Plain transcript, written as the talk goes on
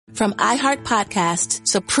From iHeart Podcasts,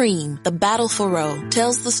 Supreme, The Battle for Roe,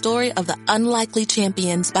 tells the story of the unlikely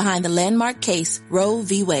champions behind the landmark case Roe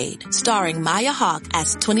v. Wade. Starring Maya Hawke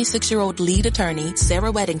as 26-year-old lead attorney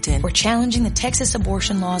Sarah Weddington. We're challenging the Texas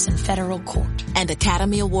abortion laws in federal court. And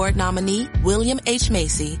Academy Award nominee William H.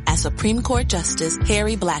 Macy as Supreme Court Justice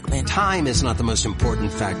Harry Blackmun. Time is not the most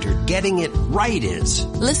important factor. Getting it right is.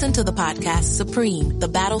 Listen to the podcast Supreme, The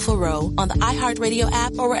Battle for Roe on the iHeartRadio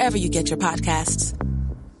app or wherever you get your podcasts.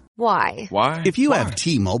 Why? If you have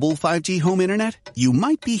T-Mobile 5G home internet, you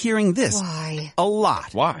might be hearing this Why? a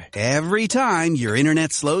lot. Why? Every time your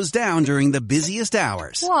internet slows down during the busiest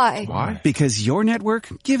hours. Why? Because your network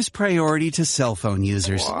gives priority to cell phone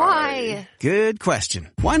users. Why? Good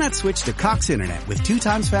question. Why not switch to Cox Internet with 2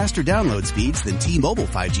 times faster download speeds than T-Mobile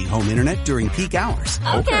 5G home internet during peak hours?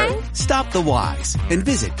 Okay. Stop the whys and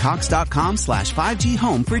visit cox.com/5G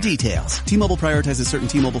home for details. T-Mobile prioritizes certain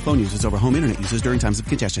T-Mobile phone users over home internet users during times of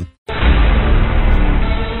congestion.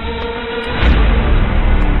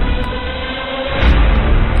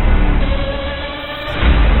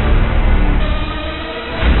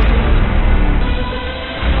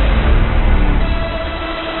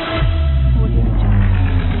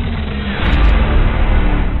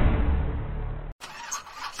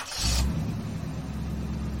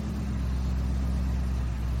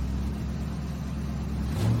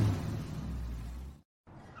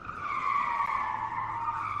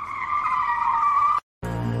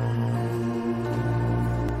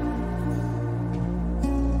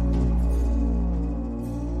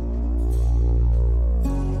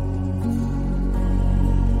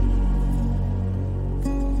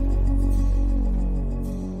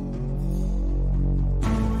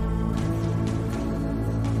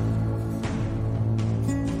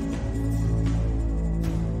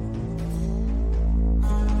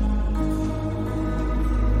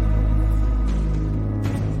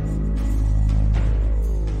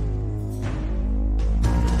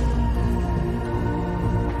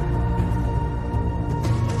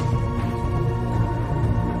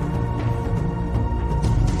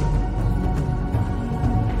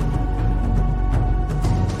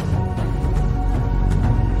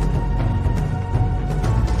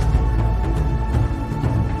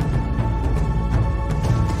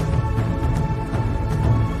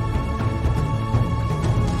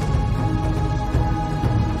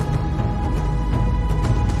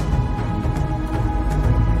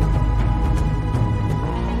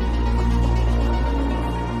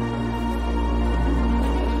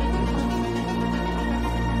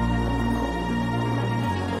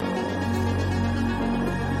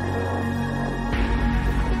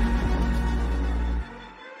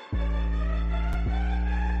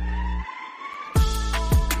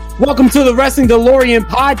 Welcome to the Wrestling DeLorean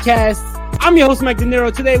podcast. I'm your host, Mike De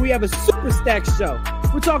Niro. Today we have a super stacked show.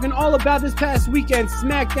 We're talking all about this past weekend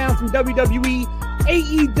SmackDown from WWE,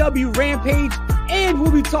 AEW Rampage, and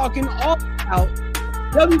we'll be talking all about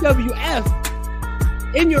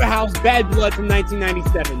WWF In Your House Bad Blood from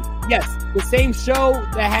 1997. Yes, the same show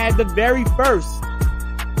that had the very first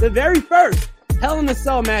Hell in a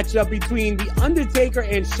Cell matchup between The Undertaker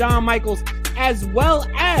and Shawn Michaels, as well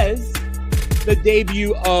as the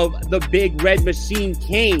debut of the Big Red Machine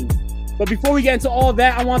Kane. But before we get into all of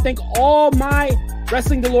that, I want to thank all my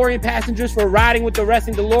Wrestling DeLorean passengers for riding with the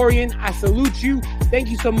Wrestling DeLorean. I salute you. Thank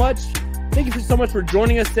you so much. Thank you so much for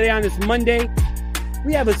joining us today on this Monday.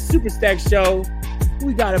 We have a super stacked show. Who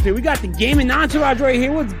we got up here? We got the Gaming Entourage right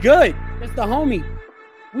here. What's good? That's the homie.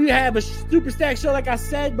 We have a super stacked show, like I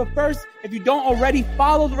said. But first, if you don't already,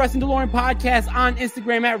 follow the Wrestling DeLorean podcast on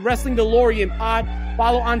Instagram at Wrestling DeLorean Pod.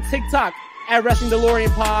 Follow on TikTok at Wrestling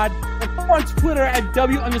DeLorean Pod, and follow on Twitter at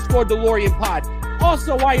W_DeLorean Pod.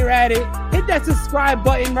 Also, while you're at it, hit that subscribe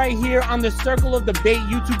button right here on the Circle of Debate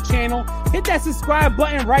YouTube channel. Hit that subscribe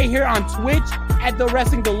button right here on Twitch at The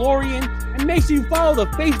Wrestling DeLorean. And make sure you follow the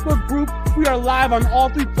Facebook group. We are live on all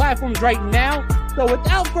 3 platforms right now. So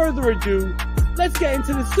without further ado, let's get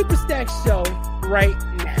into the Super Stack show right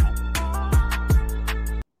now.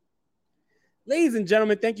 Ladies and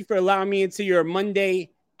gentlemen, thank you for allowing me into your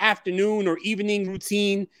Monday afternoon or evening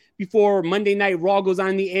routine before Monday Night Raw goes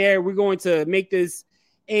on the air. We're going to make this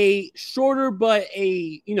a shorter but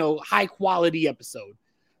a high quality episode.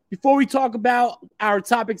 Before we talk about our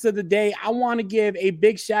topics of the day, I want to give a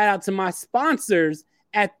big shout out to my sponsors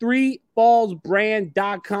at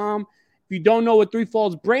 3fallsbrand.com. If you don't know what 3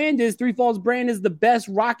 Falls Brand is, 3 Falls Brand is the best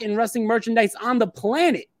rock and wrestling merchandise on the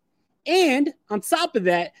planet. And on top of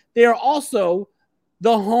that, they are also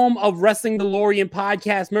the home of Wrestling DeLorean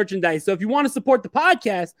podcast merchandise. So if you want to support the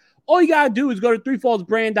podcast, all you got to do is go to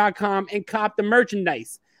 3fallsbrand.com and cop the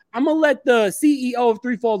merchandise. I'm going to let the CEO of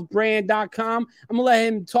threefallsbrand.com, I'm going to let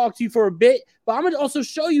him talk to you for a bit, but I'm going to also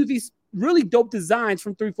show you these really dope designs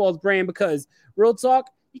from Three Falls Brand because, real talk,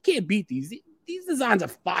 you can't beat these. These designs are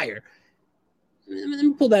fire. Let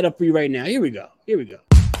me pull that up for you right now. Here we go.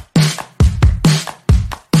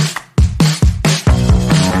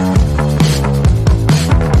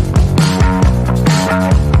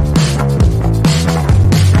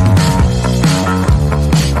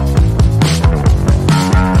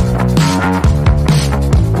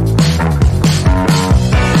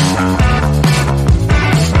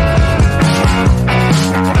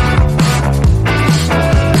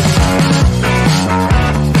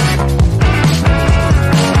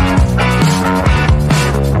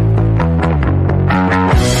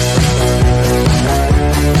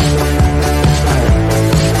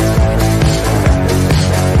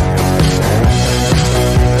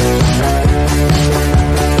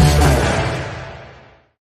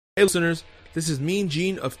 Hey listeners, this is Mean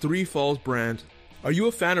Gene of Three Falls Brand. Are you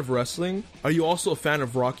a fan of wrestling? Are you also a fan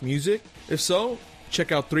of rock music? If so,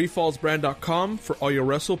 check out threefallsbrand.com for all your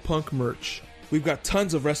WrestlePunk merch. We've got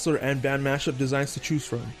tons of wrestler and band mashup designs to choose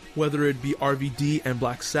from, whether it be RVD and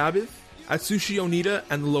Black Sabbath, Atsushi Onita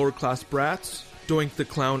and the Lower Class Brats, Doink the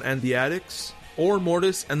Clown and the Addicts, or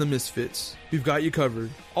Mortis and the Misfits. We've got you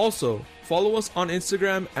covered. Also, follow us on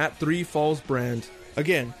Instagram at threefallsbrand.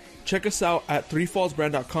 Again, check us out at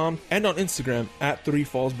threefallsbrand.com and on Instagram at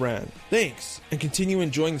threefallsbrand. Thanks, and continue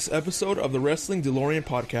enjoying this episode of the Wrestling DeLorean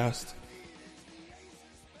podcast.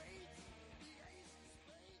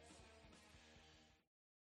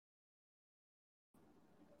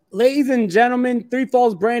 Ladies and gentlemen, Three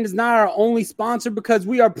Falls Brand is not our only sponsor because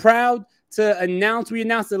we are proud to announce, we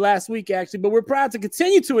announced it last week actually, but we're proud to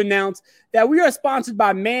continue to announce that we are sponsored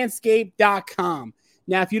by Manscaped.com.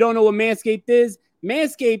 Now, if you don't know what Manscaped is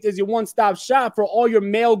your one-stop shop for all your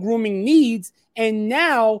male grooming needs. And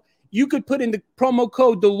now you could put in the promo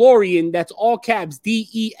code DeLorean, that's all caps,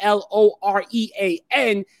 DELOREAN,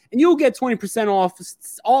 and you'll get 20% off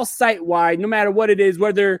all site-wide, no matter what it is,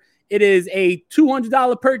 whether it is a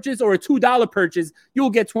 $200 purchase or a $2 purchase,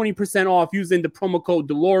 you'll get 20% off using the promo code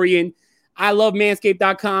DeLorean. I love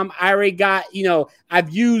Manscaped.com. I already got,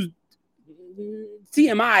 I've used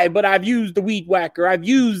TMI, but I've used the Weed Whacker. I've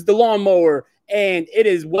used the lawnmower. And it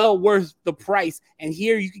is well worth the price. And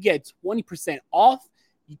here you can get 20% off.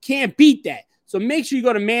 You can't beat that. So make sure you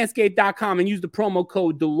go to manscaped.com and use the promo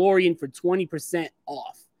code DeLorean for 20%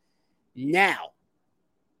 off. Now,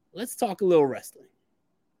 let's talk a little wrestling.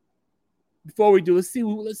 Before we do, let's see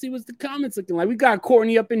what's the comments looking like. We got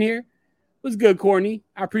Courtney up in here. What's good, Courtney?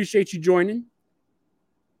 I appreciate you joining.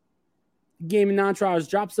 Gaming Entourage,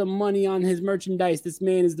 drop some money on his merchandise. This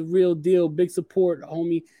man is the real deal. Big support,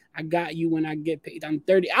 homie. I got you when I get paid. I'm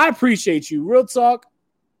 30. I appreciate you. Real talk.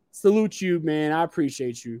 Salute you, man. I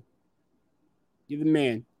appreciate you. You're the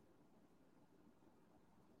man.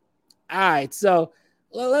 All right, so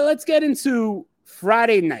let's get into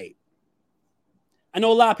Friday night. I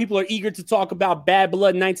know a lot of people are eager to talk about Bad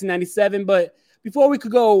Blood 1997, but before we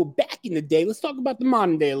could go back in the day, let's talk about the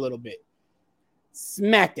modern day a little bit.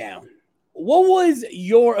 SmackDown. What was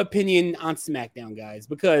your opinion on SmackDown, guys?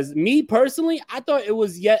 Because me personally, I thought it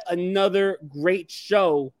was yet another great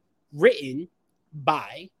show written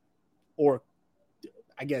by, or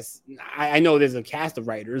I guess I know there's a cast of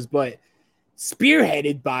writers, but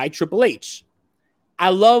spearheaded by Triple H. I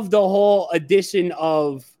love the whole addition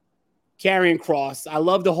of Karrion Kross. I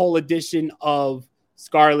love the whole addition of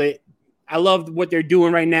Scarlett. I love what they're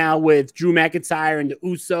doing right now with Drew McIntyre and the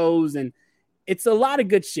Usos, and it's a lot of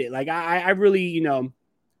good shit. Like I really,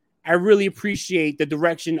 I really appreciate the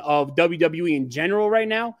direction of WWE in general right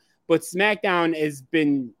now, but SmackDown has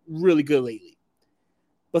been really good lately.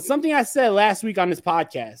 But something I said last week on this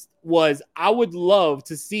podcast was I would love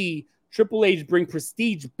to see Triple H bring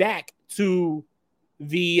prestige back to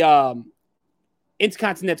the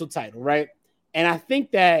Intercontinental title, right? And I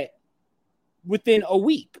think that within a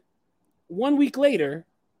week, 1 week later,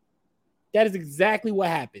 that is exactly what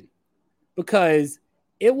happened. Because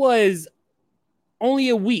it was only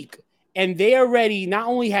a week, and they already not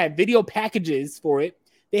only had video packages for it,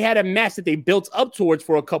 they had a match that they built up towards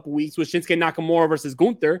for a couple weeks with Shinsuke Nakamura versus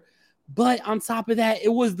Gunther. But on top of that, it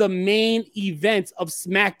was the main event of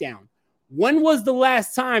SmackDown. When was the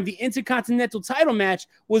last time the Intercontinental title match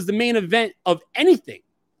was the main event of anything?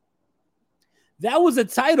 That was a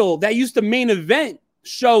title that used to main event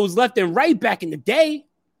shows left and right back in the day.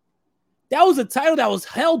 That was a title that was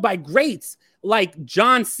held by greats like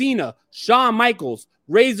John Cena, Shawn Michaels,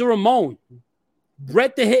 Razor Ramon,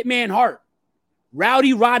 Bret the Hitman Hart,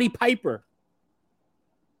 Rowdy Roddy Piper,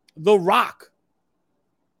 The Rock.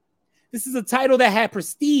 This is a title that had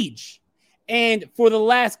prestige. And for the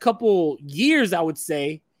last couple years, I would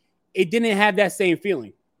say, it didn't have that same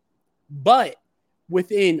feeling. But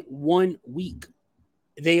within 1 week,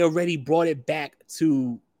 they already brought it back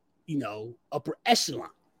to, upper echelon.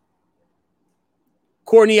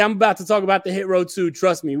 Courtney, I'm about to talk about the Hit Row 2.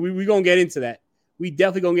 Trust me, we're going to get into that. We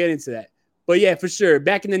definitely going to get into that. But yeah, for sure.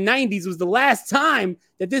 Back in the 90s was the last time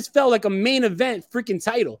that this felt like a main event freaking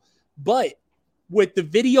title. But with the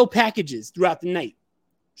video packages throughout the night,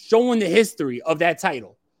 showing the history of that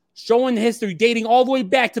title, showing the history dating all the way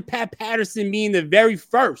back to Pat Patterson being the very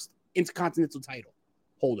first Intercontinental title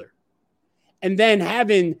holder. And then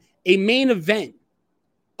having a main event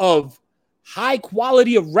of high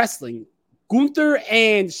quality of wrestling. Gunther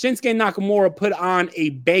and Shinsuke Nakamura put on a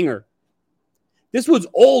banger. This was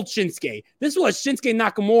old Shinsuke. This was Shinsuke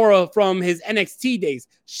Nakamura from his NXT days.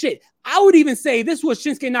 Shit, I would even say this was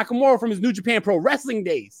Shinsuke Nakamura from his New Japan Pro Wrestling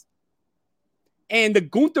days. And the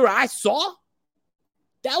Gunther I saw,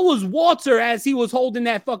 that was Walter as he was holding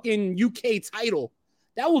that fucking UK title.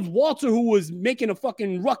 That was Walter who was making a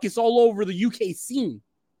fucking ruckus all over the UK scene.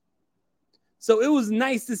 So it was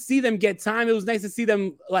nice to see them get time. It was nice to see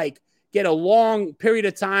them get a long period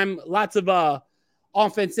of time, lots of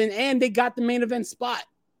offense in, and they got the main event spot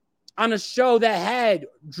on a show that had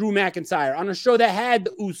Drew McIntyre, on a show that had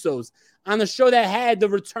the Usos, on a show that had the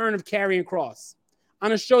return of Karrion Kross,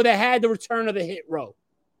 on a show that had the return of the Hit Row.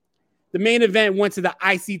 The main event went to the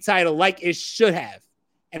IC title like it should have,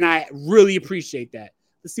 and I really appreciate that.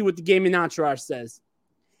 Let's see what the gaming entourage says.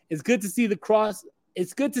 It's good to see Kross.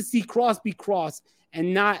 It's good to see Kross be Kross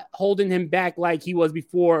and not holding him back like he was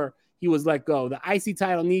before he was let go. The IC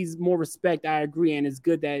title needs more respect. I agree, and it's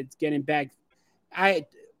good that it's getting back.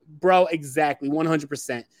 Exactly,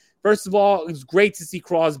 100%. First of all, it's great to see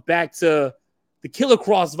Kross back to the Killer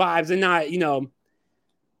Kross vibes and not,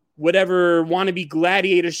 whatever wannabe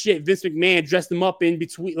gladiator shit Vince McMahon dressed him up in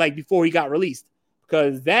between, before he got released,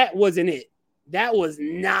 because that wasn't it. That was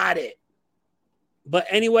not it. But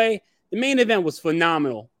anyway, the main event was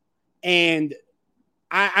phenomenal, and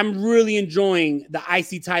I'm really enjoying the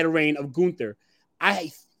IC title reign of Gunther.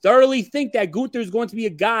 I thoroughly think that Gunther is going to be a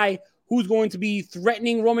guy who's going to be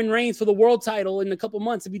threatening Roman Reigns for the world title in a couple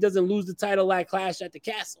months if he doesn't lose the title at Clash at the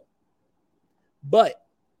Castle. But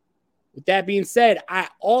with that being said, I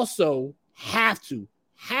also have to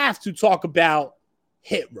talk about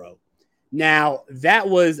Hit Row. Now, that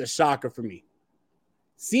was a shocker for me.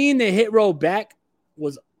 Seeing the Hit Row back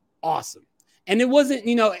was awesome. And it wasn't,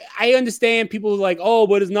 I understand people are like, oh,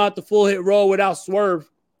 but it's not the full Hit Row without Swerve.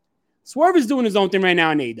 Swerve is doing his own thing right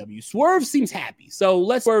now in AEW. Swerve seems happy. So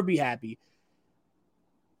let Swerve be happy.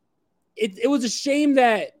 It was a shame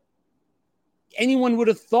that anyone would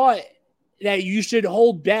have thought that you should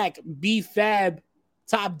hold back B-Fab,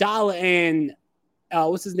 Top Dollar, and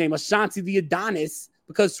what's his name? Ashanti the Adonis,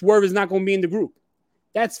 because Swerve is not going to be in the group.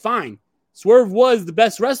 That's fine. Swerve was the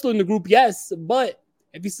best wrestler in the group, yes, but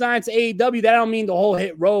if he signed to AEW, that don't mean the whole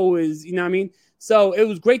Hit Row is, you know what I mean? So it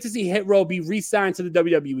was great to see Hit Row be re-signed to the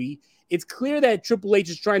WWE. It's clear that Triple H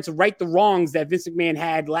is trying to right the wrongs that Vince McMahon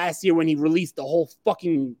had last year when he released the whole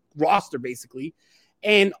fucking roster, basically.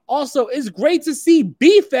 And also, it's great to see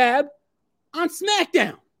B-Fab on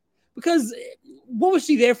SmackDown, because what was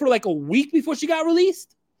she there for, like a week before she got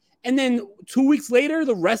released? And then 2 weeks later,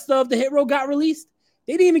 the rest of the Hit Row got released.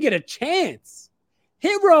 They didn't even get a chance.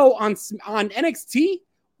 Hit Row on NXT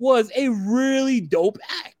was a really dope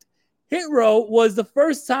act. Hit Row was the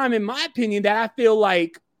first time, in my opinion, that I feel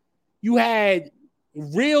like you had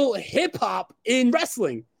real hip hop in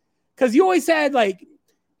wrestling. Because you always had let's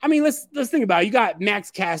think about it. You got Max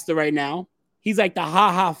Caster right now. He's like the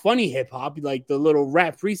ha-ha funny hip hop, like the little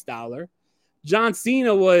rap freestyler. John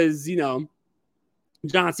Cena was,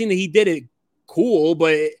 John Cena, he did it cool,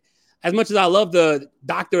 but as much as I love the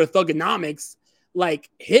Doctor of Thugonomics,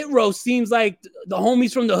 Hit Row seems like the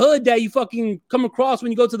homies from the hood that you fucking come across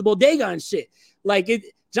when you go to the bodega and shit.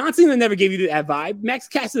 John Cena never gave you that vibe. Max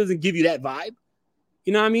Caster doesn't give you that vibe.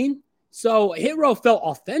 You know what I mean? So Hit Row felt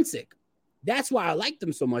authentic. That's why I like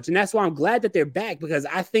them so much. And that's why I'm glad that they're back, because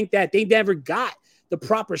I think that they never got the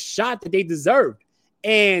proper shot that they deserved.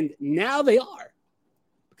 And now they are.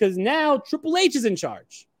 Because now Triple H is in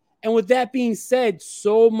charge. And with that being said,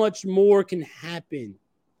 so much more can happen.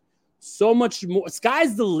 So much more.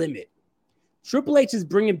 Sky's the limit. Triple H is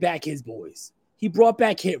bringing back his boys. He brought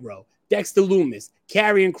back Hit Row, Dexter Lumis,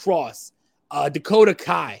 Karrion Kross, Dakota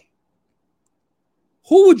Kai.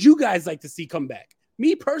 Who would you guys like to see come back?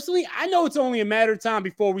 Me personally, I know it's only a matter of time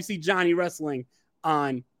before we see Johnny wrestling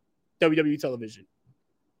on WWE television.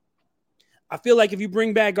 I feel like if you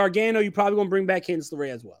bring back Gargano, you're probably going to bring back Candice LeRae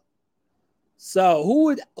as well. So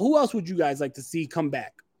who else would you guys like to see come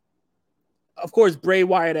back? Of course, Bray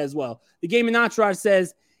Wyatt as well. The Gaming Entourage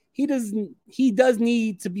says he does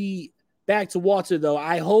need to be back to Walter, though.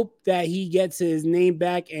 I hope that he gets his name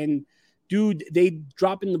back. And dude, they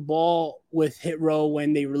dropping the ball with Hit Row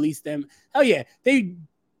when they released them. Oh yeah, they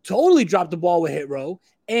totally dropped the ball with Hit Row.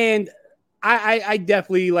 And I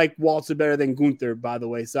definitely like Walter better than Gunther, by the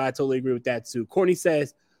way. So I totally agree with that too. Courtney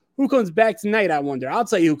says, who comes back tonight, I wonder? I'll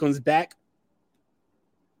tell you who comes back.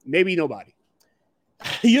 Maybe nobody.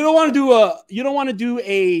 You don't want to do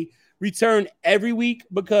a return every week,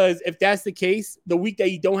 because if that's the case, the week that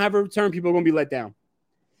you don't have a return, people are going to be let down.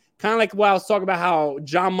 Kind of like what I was talking about, how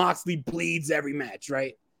Jon Moxley bleeds every match,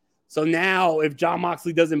 right? So now if Jon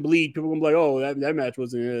Moxley doesn't bleed, people are going to be like, oh, that match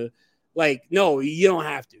wasn't like, no, you don't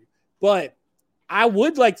have to. But I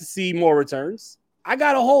would like to see more returns. I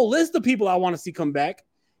got a whole list of people I want to see come back.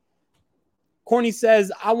 Courtney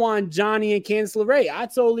says, I want Johnny and Candice LeRae. I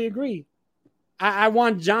totally agree. I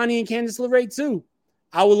want Johnny and Candice LeRae too.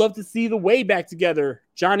 I would love to see the Way back together.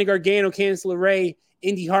 Johnny Gargano, Candice LeRae,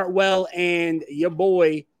 Indy Hartwell, and your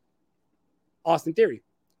boy, Austin Theory.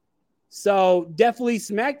 So definitely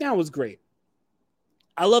SmackDown was great.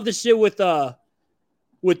 I love the shit with the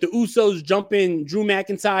Usos jumping Drew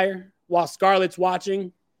McIntyre while Scarlett's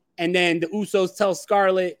watching. And then the Usos tell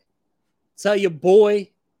Scarlett, tell your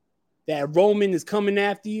boy that Roman is coming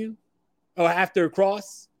after you, or after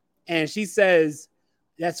Cross. And she says,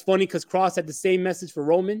 that's funny because Cross had the same message for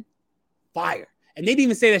Roman. Fire. And they didn't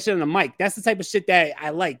even say that shit on the mic. That's the type of shit that I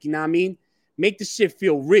like. You know what I mean? Make the shit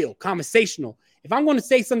feel real, conversational. If I'm going to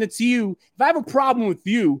say something to you, if I have a problem with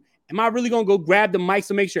you, am I really going to go grab the mic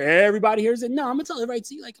to make sure everybody hears it? No, I'm going to tell it right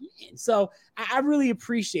to you like, man. So I really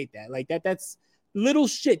appreciate that. Like that's little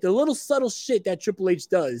shit, the little subtle shit that Triple H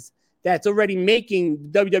does that's already making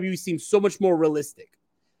WWE seem so much more realistic.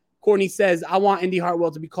 Courtney says, I want Indy Hartwell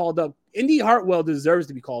to be called up. Indy Hartwell deserves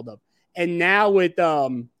to be called up. And now with,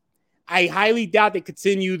 I highly doubt they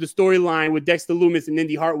continue the storyline with Dexter Lumis and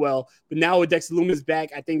Indy Hartwell. But now with Dexter Lumis back,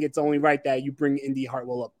 I think it's only right that you bring Indy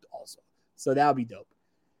Hartwell up also. So that'll be dope.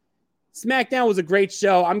 SmackDown was a great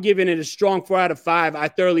show. I'm giving it a strong 4 out of 5. I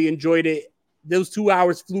thoroughly enjoyed it. Those 2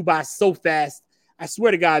 hours flew by so fast. I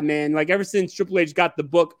swear to God, man, like ever since Triple H got the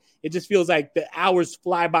book, it just feels like the hours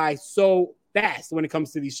fly by so fast when it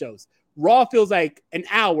comes to these shows. Raw feels like an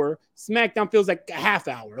hour. SmackDown feels like a half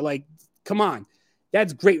hour. Like, come on.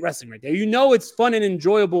 That's great wrestling right there. You know it's fun and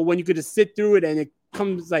enjoyable when you could just sit through it and it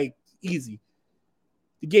comes like easy.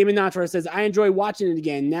 The Gaming Entourage says, I enjoy watching it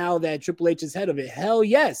again now that Triple H is head of it. Hell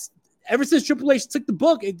yes. Ever since Triple H took the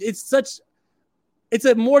book, it's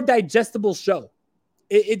a more digestible show.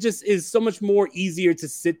 It just is so much more easier to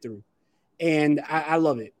sit through. And I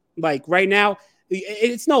love it. Like right now,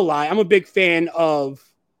 it's no lie. I'm a big fan of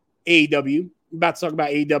AEW. I'm about to talk about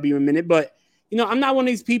AEW in a minute, but you know, I'm not one of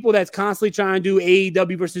these people that's constantly trying to do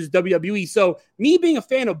AEW versus WWE. So me being a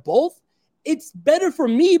fan of both, it's better for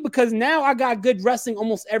me because now I got good wrestling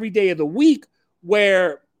almost every day of the week,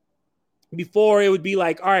 where before it would be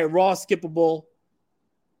like, all right, Raw skippable.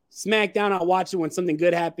 SmackDown, I'll watch it when something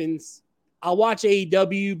good happens. I'll watch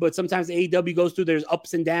AEW, but sometimes AEW goes through their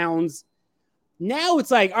ups and downs. Now it's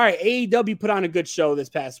like, all right, AEW put on a good show this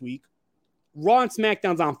past week. Raw and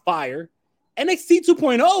SmackDown's on fire. NXT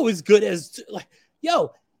 2.0 is good as, like,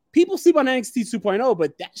 yo, people sleep on NXT 2.0,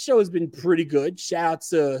 but that show has been pretty good. Shout out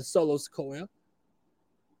to Solo Sikoa.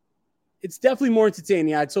 It's definitely more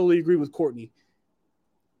entertaining. I totally agree with Courtney.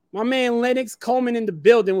 My man Lennox Coleman in the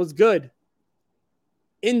building was good.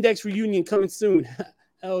 Index reunion coming soon.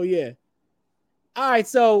 Hell yeah. All right,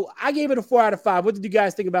 so I gave it a 4 out of 5. What did you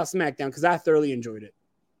guys think about SmackDown? Because I thoroughly enjoyed it.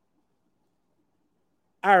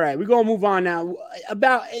 All right, we're going to move on now.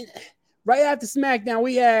 Right after SmackDown,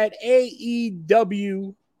 we had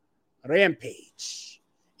AEW Rampage.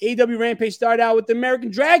 AEW Rampage started out with the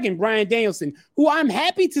American Dragon, Bryan Danielson, who I'm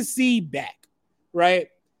happy to see back, right?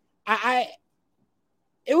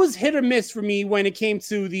 It was hit or miss for me when it came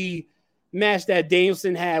to the match that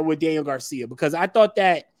Danielson had with Daniel Garcia, because I thought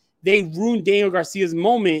that they ruined Daniel Garcia's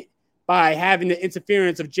moment by having the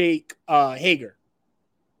interference of Jake Hager.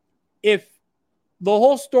 If the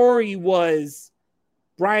whole story was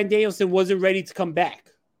Bryan Danielson wasn't ready to come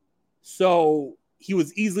back, so he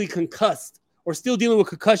was easily concussed or still dealing with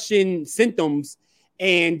concussion symptoms,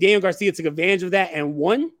 and Daniel Garcia took advantage of that and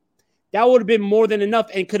won, that would have been more than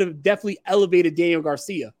enough and could have definitely elevated Daniel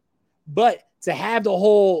Garcia. But to have the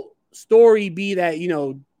whole story be that, you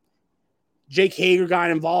know, Jake Hager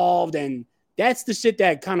got involved, and that's the shit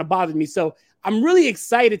that kind of bothered me. So I'm really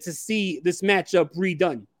excited to see this matchup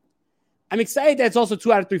redone. I'm excited that it's also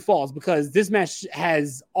 2 out of 3 falls because this match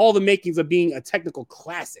has all the makings of being a technical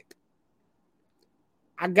classic.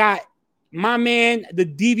 I got my man, the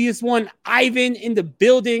devious one, Ivan, in the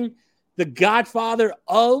building, the godfather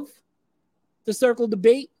of the Circle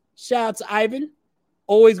Debate. Shout out to Ivan.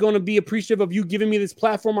 Always going to be appreciative of you giving me this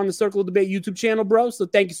platform on the Circle Debate YouTube channel, bro. So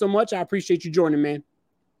thank you so much. I appreciate you joining, man.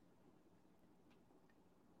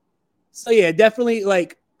 So yeah, definitely,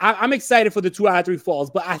 like, I'm excited for the 2 out of 3 falls,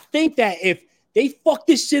 but I think that if they fuck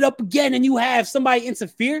this shit up again and you have somebody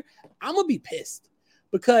interfere, I'm going to be pissed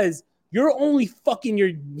because you're only fucking your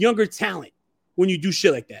younger talent when you do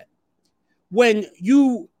shit like that. When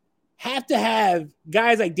you have to have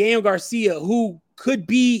guys like Daniel Garcia, who could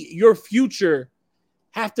be your future,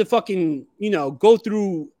 have to fucking, go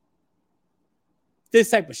through this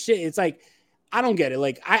type of shit. It's like, I don't get it.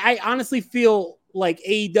 Like, I honestly feel like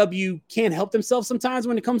AEW can't help themselves sometimes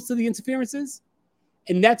when it comes to the interferences.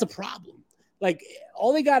 And that's a problem. Like,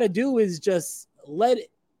 all they got to do is just let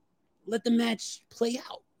the match play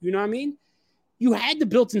out. You know what I mean? You had the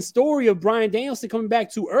built-in story of Bryan Danielson coming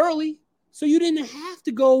back too early, so you didn't have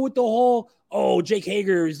to go with the whole, Jake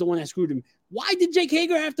Hager is the one that screwed him. Why did Jake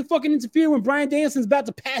Hager have to fucking interfere when Bryan Danielson's about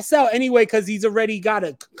to pass out anyway because he's already got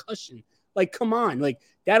a concussion? Like, come on. Like,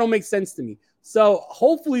 that don't make sense to me. So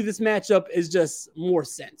hopefully this matchup is just more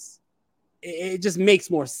sense. It just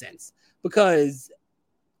makes more sense because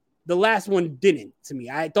the last one didn't to me.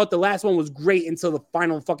 I thought the last one was great until the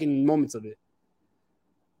final fucking moments of it.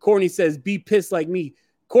 Courtney says, be pissed like me.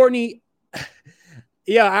 Courtney,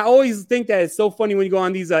 yeah, I always think that it's so funny when you go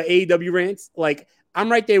on these AEW rants. Like, I'm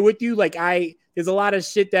right there with you. Like, there's a lot of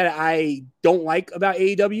shit that I don't like about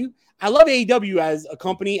AEW. I love AEW as a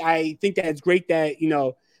company. I think that it's great that,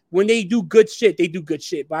 when they do good shit, they do good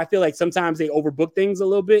shit. But I feel like sometimes they overbook things a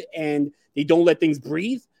little bit and they don't let things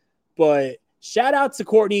breathe. But shout out to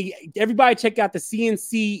Courtney. Everybody check out the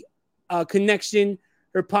CNC Connection.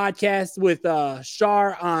 Her podcast with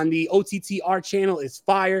Shar on the OTTR channel is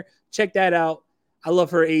fire. Check that out. I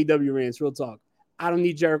love her AEW rants. Real talk. I don't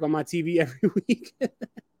need Jericho on my TV every week.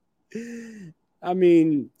 I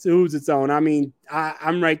mean, to who's its own. I mean,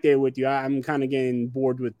 I'm right there with you. I'm kind of getting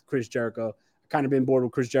bored with Chris Jericho. I've kind of been bored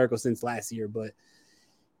with Chris Jericho since last year, but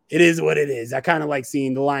it is what it is. I kind of like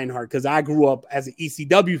seeing the Lionheart because I grew up as an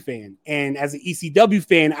ECW fan. And as an ECW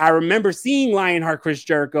fan, I remember seeing Lionheart, Chris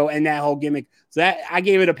Jericho, and that whole gimmick. So I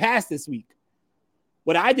gave it a pass this week.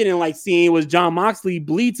 What I didn't like seeing was Jon Moxley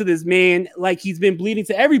bleed to this man like he's been bleeding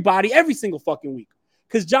to everybody every single fucking week.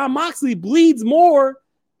 Because Jon Moxley bleeds more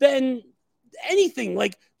than anything.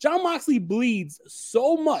 Like, Jon Moxley bleeds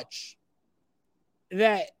so much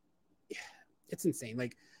that it's insane.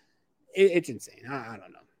 Like, it's insane. I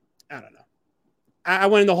don't know. I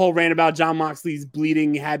went in the whole rant about Jon Moxley's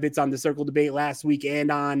bleeding habits on the Circle Debate last week and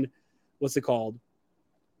on, what's it called?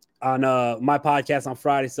 On my podcast on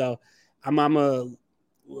Friday. So I'm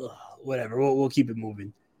whatever. We'll keep it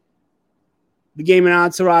moving. The Gaming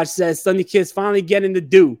Entourage says Sonny Kiss finally getting the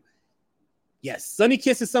due. Yes, Sonny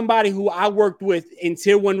Kiss is somebody who I worked with in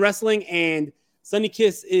Tier 1 Wrestling, and Sonny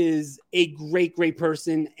Kiss is a great, great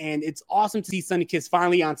person, and it's awesome to see Sonny Kiss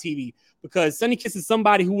finally on TV because Sonny Kiss is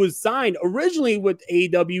somebody who was signed originally with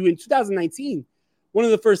AEW in 2019, one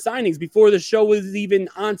of the first signings before the show was even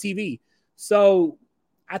on TV. So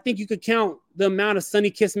I think you could count the amount of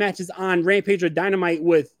Sonny Kiss matches on Rampage or Dynamite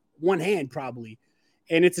with one hand probably,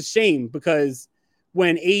 and it's a shame because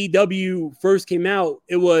when AEW first came out,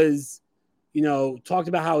 it was, talked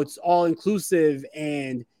about how it's all inclusive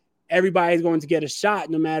and everybody's going to get a shot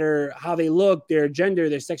no matter how they look, their gender,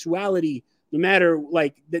 their sexuality, no matter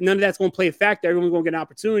none of that's going to play a factor. Everyone's going to get an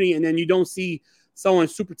opportunity. And then you don't see someone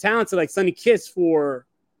super talented like Sonny Kiss for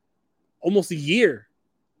almost a year.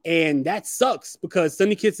 And that sucks because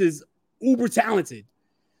Sonny Kiss is uber talented.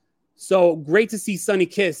 So great to see Sonny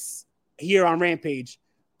Kiss here on Rampage.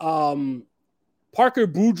 Parker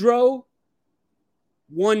Boudreaux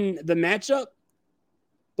won the matchup,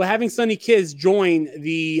 but having Sonny Kiss join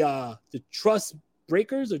the Trust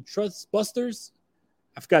Breakers or Trust Busters,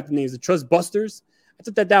 I forgot the names, the Trust Busters. I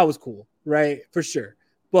thought that was cool, right? For sure.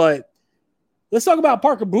 But let's talk about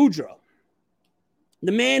Parker Boudreaux,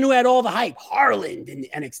 the man who had all the hype, Harland in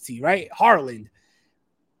NXT, right? Harland.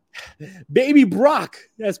 Baby Brock,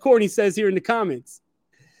 as Courtney says here in the comments.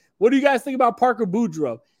 What do you guys think about Parker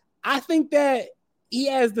Boudreaux? I think that he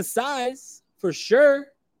has the size for sure.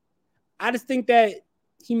 I just think that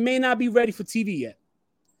he may not be ready for TV yet.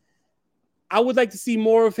 I would like to see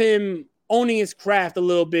more of him owning his craft a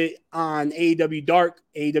little bit on AEW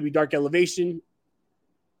Dark Elevation.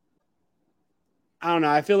 I don't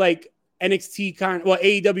know. I feel like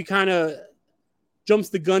AEW kind of jumps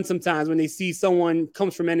the gun sometimes when they see someone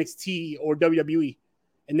comes from NXT or WWE.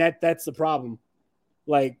 And that's the problem.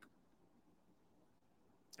 Like,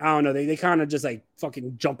 I don't know. They kind of just like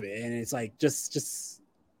fucking jump it. And it's like, just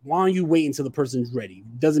why don't you wait until the person's ready?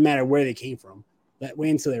 Doesn't matter where they came from. Wait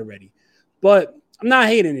until they're ready. But I'm not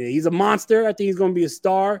hating it. He's a monster. I think he's going to be a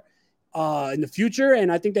star in the future.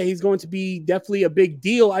 And I think that he's going to be definitely a big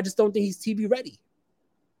deal. I just don't think he's TV ready.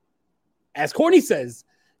 As Courtney says,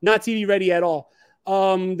 not TV ready at all.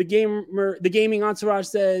 The gaming entourage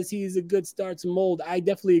says he's a good star to mold. I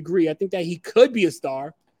definitely agree. I think that he could be a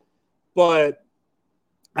star, but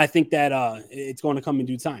I think that it's going to come in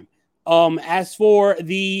due time. As for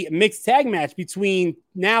the mixed tag match between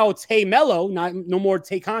now Tay Mello, no more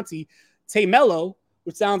Tay Conti, Tay Mello,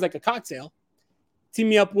 which sounds like a cocktail,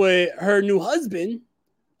 teaming up with her new husband,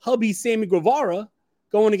 hubby Sammy Guevara,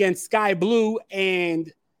 going against Sky Blue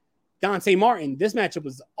and Dante Martin. This matchup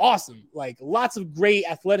was awesome. Like, lots of great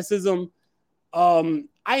athleticism. I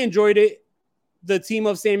enjoyed it. The team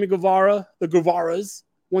of Sammy Guevara, the Guevaras,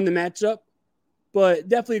 won the matchup, but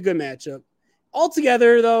definitely a good matchup.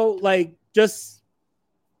 Altogether, though, like,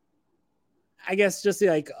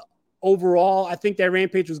 overall, I think that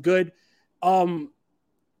Rampage was good.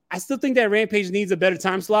 I still think that Rampage needs a better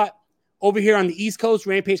time slot. Over here on the East Coast,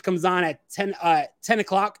 Rampage comes on at 10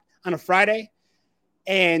 o'clock on a Friday.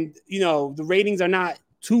 And, the ratings are not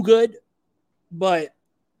too good, but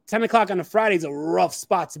 10 o'clock on a Friday is a rough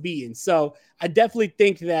spot to be in. So I definitely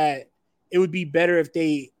think that it would be better if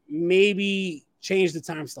they maybe change the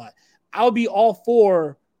time slot. I'll be all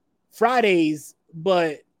for Fridays,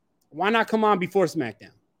 but why not come on before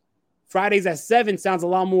SmackDown? Fridays at 7 sounds a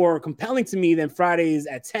lot more compelling to me than Fridays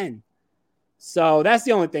at 10. So that's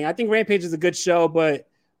the only thing. I think Rampage is a good show, but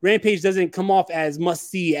Rampage doesn't come off as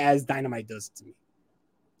must-see as Dynamite does to me.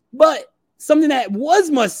 But something that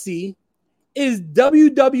was must-see is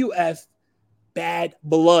WWF Bad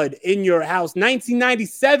Blood in Your House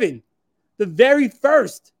 1997, the very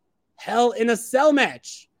first Hell in a Cell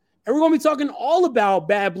match. And we're going to be talking all about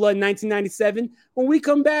Bad Blood 1997 when we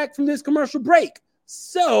come back from this commercial break.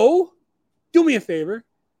 So, do me a favor,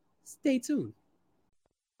 stay tuned.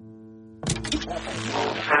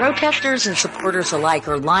 Protesters and supporters alike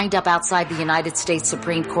are lined up outside the United States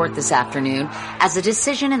Supreme Court this afternoon as a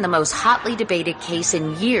decision in the most hotly debated case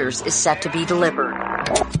in years is set to be delivered.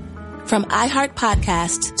 From iHeart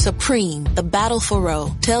Podcasts, Supreme, The Battle for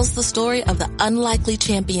Roe, tells the story of the unlikely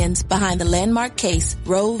champions behind the landmark case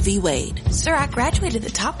Roe v. Wade. Sir, I graduated the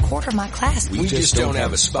top quarter of my class. We just don't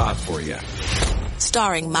have a spot for you.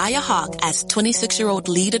 Starring Maya Hawke as 26-year-old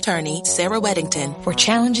lead attorney Sarah Weddington. We're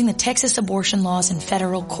challenging the Texas abortion laws in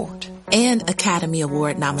federal court. And Academy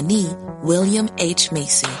Award nominee William H.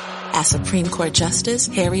 Macy as Supreme Court Justice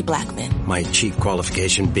Harry Blackmun. My chief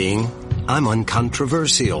qualification being, I'm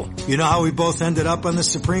uncontroversial. You know how we both ended up on the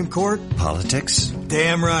Supreme Court? Politics?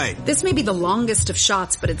 Damn right. This may be the longest of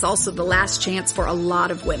shots, but it's also the last chance for a lot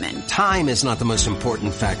of women. Time is not the most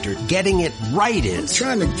important factor. Getting it right is. I'm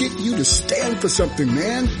trying to get you to stand for something,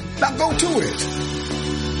 man. Now go to it.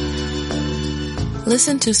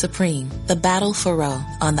 Listen to Supreme, The Battle for Roe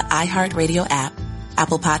on the iHeartRadio app,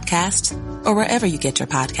 Apple Podcasts, or wherever you get your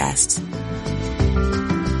podcasts.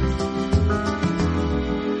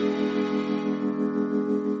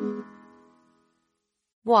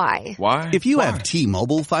 Why? If you have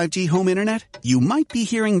T-Mobile 5G home internet, you might be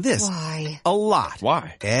hearing this Why? a lot.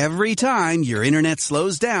 Why? Every time your internet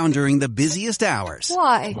slows down during the busiest hours.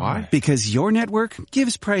 Why? Because your network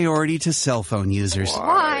gives priority to cell phone users.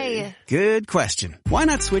 Why? Good question. Why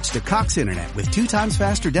not switch to Cox Internet with 2 times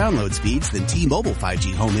faster download speeds than T-Mobile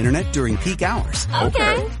 5G home internet during peak hours?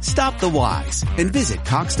 Okay. Stop the whys and visit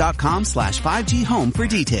cox.com/5G home for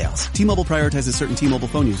details. T-Mobile prioritizes certain T-Mobile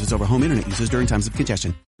phone users over home internet users during times of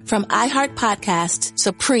congestion. From iHeart Podcasts,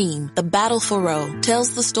 Supreme, The Battle for Roe,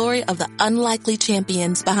 tells the story of the unlikely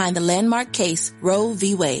champions behind the landmark case Roe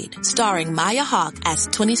v. Wade. Starring Maya Hawke as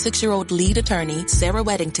 26-year-old lead attorney Sarah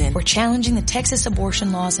Weddington. We're challenging the Texas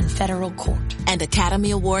abortion laws in federal court. And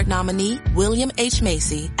Academy Award nominee William H.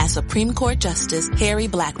 Macy as Supreme Court Justice Harry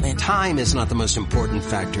Blackmun. Time is not the most important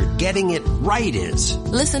factor. Getting it right is.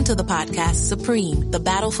 Listen to the podcast Supreme, The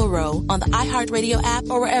Battle for Roe on the iHeartRadio app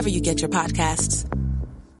or wherever you get your podcasts.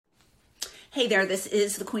 Hey there, this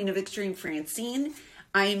is the Queen of Extreme, Francine.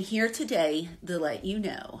 I am here today to let you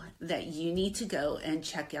know that you need to go and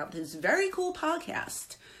check out this very cool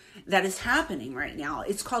podcast that is happening right now.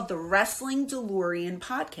 It's called the Wrestling DeLorean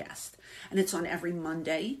Podcast, and it's on every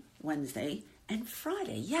Monday, Wednesday, and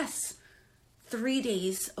Friday. Yes, 3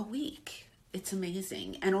 days a week. It's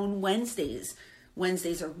amazing. And on Wednesdays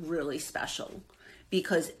are really special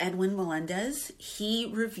because Edwin Melendez, he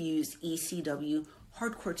reviews ECW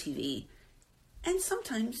Hardcore TV, and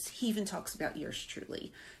sometimes he even talks about yours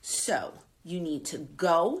truly. So you need to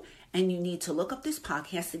go and you need to look up this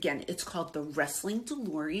podcast. Again, it's called the Wrestling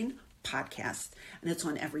DeLorean Podcast, and it's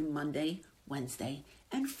on every Monday, Wednesday,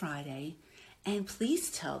 and Friday. And please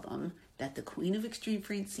tell them that the Queen of Extreme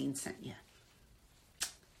Francine sent you.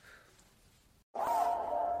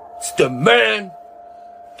 It's the man,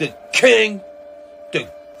 the king,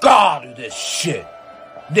 the god of this shit,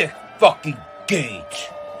 Nick fucking Gage.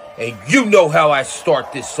 And you know how I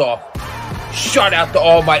start this off. Shout out to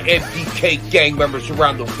all my MDK gang members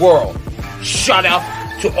around the world. Shout out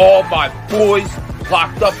to all my boys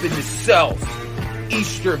locked up in the cells.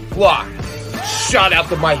 Eastern Bloc. Shout out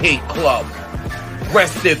to my hate club.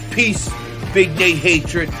 Rest in peace, Big Nate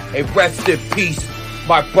Hatred. And rest in peace,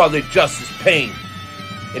 my brother Justice Payne.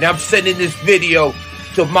 And I'm sending this video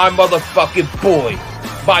to my motherfucking boy,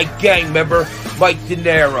 my gang member, Mike De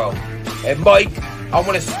Niro. And Mike, I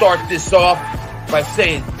want to start this off by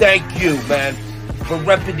saying thank you, man, for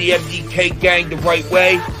repping the MDK gang the right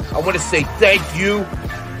way. I want to say thank you,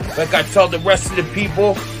 like I tell the rest of the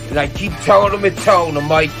people, and I keep telling them,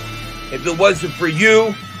 Mike. If it wasn't for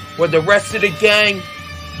you or the rest of the gang,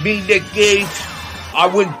 me, Nick Gage, I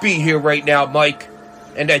wouldn't be here right now, Mike.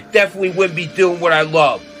 And I definitely wouldn't be doing what I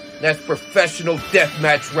love. And that's professional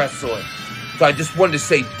deathmatch wrestling. So I just wanted to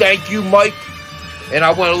say thank you, Mike. And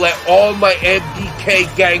I want to let all my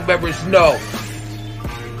MDK gang members know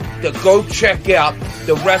to go check out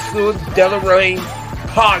the Wrestling DeLorean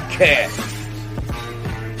podcast.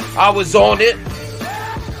 I was on it.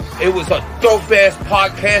 It was a dope-ass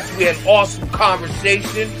podcast. We had awesome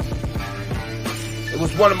conversation. It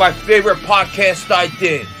was one of my favorite podcasts I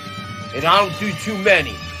did. And I don't do too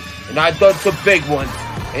many. And I've done some big ones.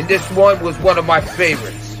 And this one was one of my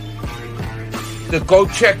favorites. So go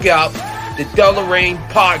check out the DeLorean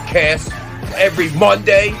podcast every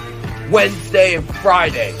Monday, Wednesday, and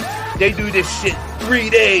Friday. They do this shit 3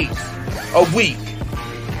 days a week.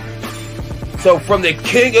 So from the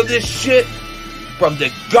king of this shit, from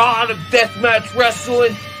the god of deathmatch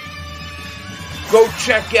wrestling, go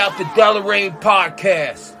check out the DeLorean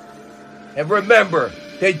podcast. And remember,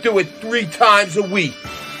 they do it 3 times a week.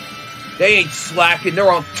 They ain't slacking.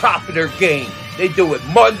 They're on top of their game. They do it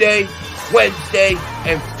Monday, Wednesday,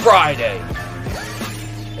 and Friday.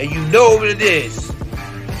 And you know what it is.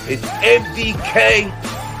 It's MDK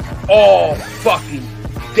all fucking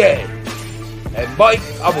day. And Mike,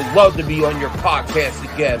 I would love to be on your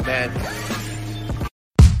podcast again, man.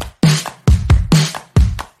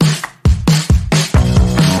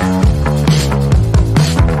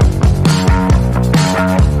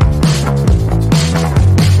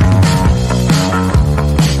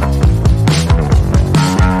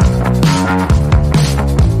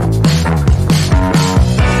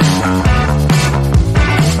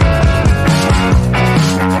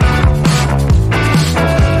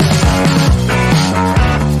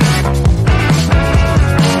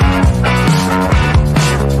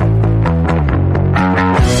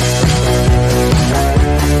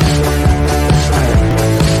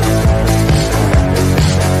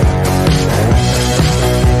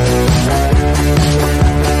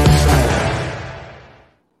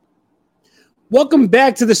 Welcome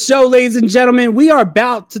back to the show, ladies and gentlemen. We are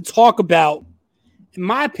about to talk about, in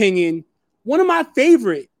my opinion, one of my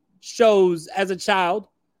favorite shows as a child.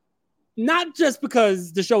 Not just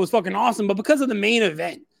because the show was fucking awesome, but because of the main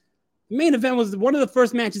event. The main event was one of the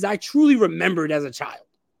first matches I truly remembered as a child.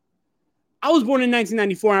 I was born in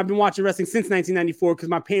 1994, and I've been watching wrestling since 1994 because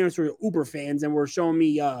my parents were uber fans and were showing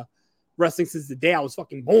me wrestling since the day I was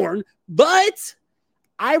fucking born. But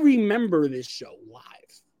I remember this show live.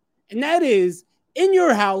 And that is In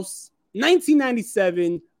Your House,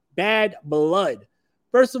 1997, Bad Blood.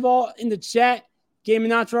 First of all, in the chat, Game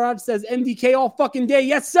and Entourage says MDK all fucking day.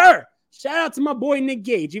 Yes, sir. Shout out to my boy Nick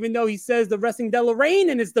Gage. Even though he says the Wrestling DeLorean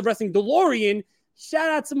and it's the Wrestling DeLorean, shout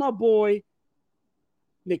out to my boy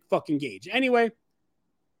Nick fucking Gage. Anyway,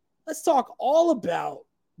 let's talk all about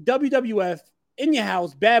WWF In Your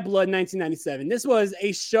House, Bad Blood, 1997. This was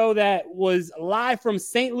a show that was live from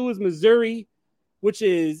St. Louis, Missouri, which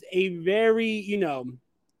is a very,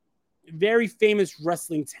 very famous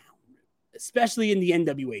wrestling town, especially in the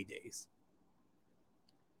NWA days.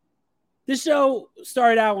 This show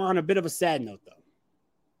started out on a bit of a sad note, though.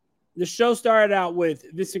 The show started out with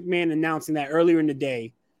Vince McMahon announcing that earlier in the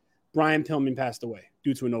day, Brian Pillman passed away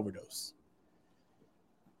due to an overdose.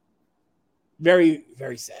 Very,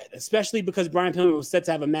 very sad, especially because Brian Pillman was set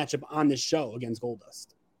to have a matchup on this show against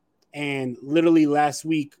Goldust. And literally last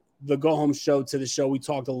week, the go-home show to the show, we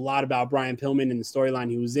talked a lot about Brian Pillman and the storyline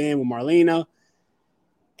he was in with Marlena.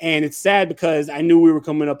 And it's sad because I knew we were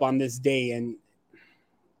coming up on this day. And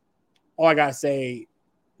all I got to say,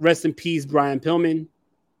 rest in peace, Brian Pillman.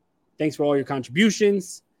 Thanks for all your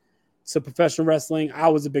contributions to professional wrestling. I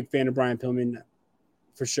was a big fan of Brian Pillman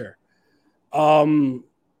for sure.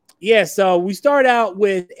 So we start out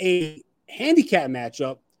with a handicap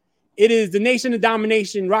matchup. It is the Nation of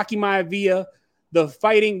Domination, Rocky Maivia, the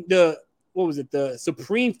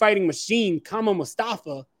Supreme Fighting Machine, Kama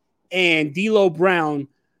Mustafa, and D'Lo Brown.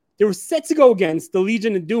 They were set to go against the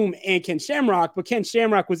Legion of Doom and Ken Shamrock, but Ken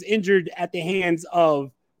Shamrock was injured at the hands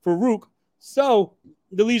of Farouk. So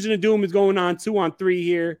the Legion of Doom is going on 2-on-3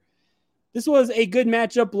 here. This was a good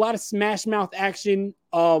matchup, a lot of smash mouth action.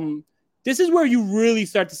 This is where you really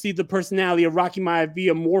start to see the personality of Rocky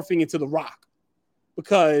Maivia morphing into The Rock,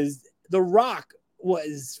 because The Rock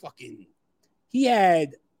was he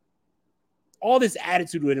had all this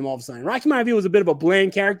attitude with him all of a sudden. Rocky Maivia was a bit of a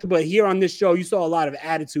bland character, but here on this show, you saw a lot of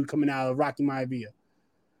attitude coming out of Rocky Maivia.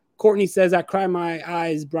 Courtney says, I cry my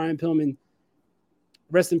eyes, Brian Pillman.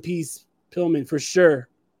 Rest in peace, Pillman, for sure.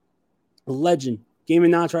 A legend. Game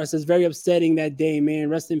of Natra says, very upsetting that day, man.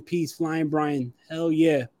 Rest in peace, Flying Brian. Hell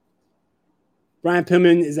yeah. Brian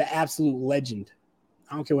Pillman is an absolute legend.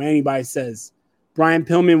 I don't care what anybody says. Brian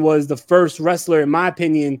Pillman was the first wrestler, in my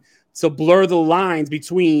opinion, to blur the lines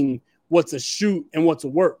between what's a shoot and what's a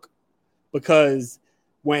work. Because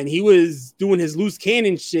when he was doing his loose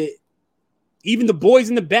cannon shit, even the boys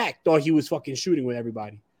in the back thought he was fucking shooting with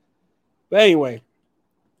everybody. But anyway,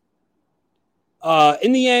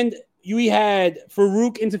 in the end, we had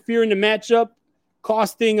Farouk interfere in the matchup,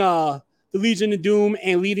 costing the Legion of Doom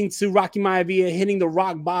and leading to Rocky Maivia hitting the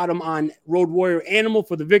rock bottom on Road Warrior Animal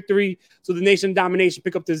for the victory. So the Nation of Domination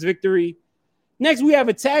pick up this victory. Next, we have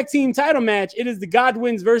a tag team title match. It is the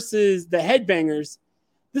Godwins versus the Headbangers.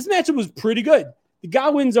 This matchup was pretty good. The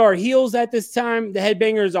Godwins are heels at this time. The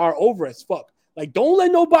Headbangers are over as fuck. Like, don't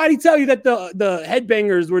let nobody tell you that the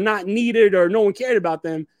Headbangers were not needed or no one cared about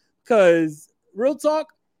them, because real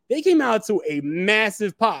talk, they came out to a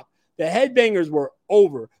massive pop. The Headbangers were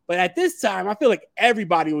over. But at this time, I feel like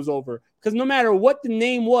everybody was over, because no matter what the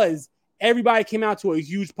name was, everybody came out to a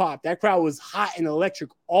huge pop. That crowd was hot and electric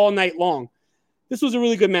all night long. This was a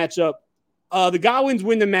really good matchup. The Godwins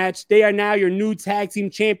win the match. They are now your new tag team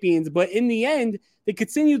champions. But in the end, they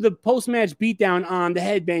continued the post-match beatdown on the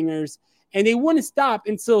Headbangers, and they wouldn't stop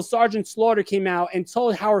until Sergeant Slaughter came out and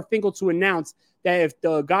told Howard Finkel to announce that if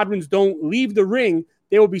the Godwins don't leave the ring,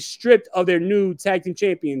 they will be stripped of their new tag team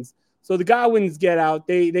champions. So the Godwins get out.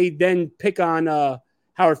 They then pick on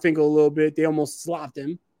Howard Finkel a little bit. They almost slopped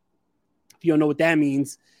him. If you don't know what that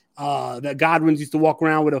means, the Godwins used to walk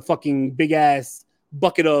around with a fucking big-ass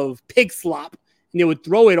bucket of pig slop, and they would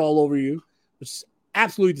throw it all over you, which is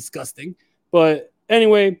absolutely disgusting. But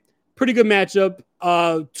anyway, pretty good matchup.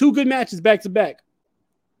 2 good matches back-to-back.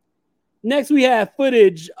 Next, we have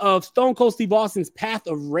footage of Stone Cold Steve Austin's Path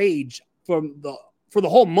of Rage for the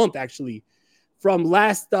whole month, actually. From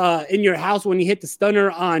last In Your House when he hit the stunner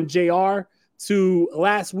on JR to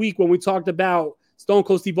last week when we talked about Stone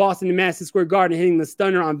Cold Steve Austin in Madison Square Garden hitting the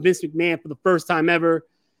stunner on Vince McMahon for the first time ever.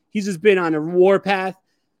 He's just been on a war path.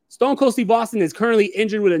 Stone Cold Steve Austin is currently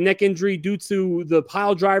injured with a neck injury due to the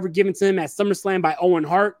pile driver given to him at SummerSlam by Owen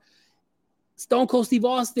Hart. Stone Cold Steve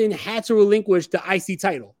Austin had to relinquish the IC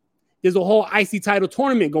title. There's a whole IC title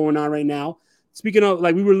tournament going on right now. Speaking of,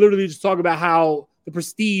 like, we were literally just talking about how the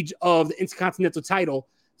prestige of the Intercontinental title,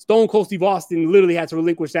 Stone Cold Steve Austin literally had to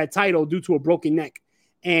relinquish that title due to a broken neck.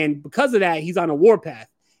 And because of that, he's on a war path.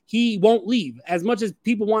 He won't leave. As much as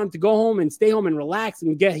people want him to go home and stay home and relax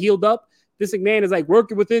and get healed up, this McMahon is like,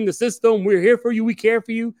 working within the system. We're here for you. We care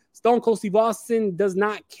for you. Stone Cold Steve Austin does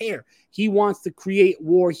not care. He wants to create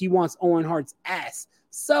war. He wants Owen Hart's ass.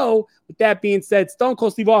 So with that being said, Stone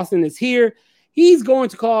Cold Steve Austin is here. He's going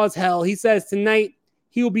to cause hell. He says tonight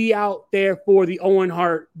he'll be out there for the Owen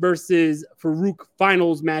Hart versus Farouk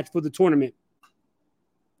finals match for the tournament.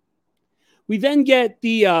 We then get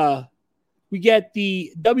the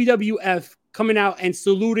WWF coming out and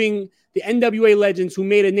saluting the NWA legends who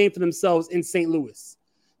made a name for themselves in St. Louis.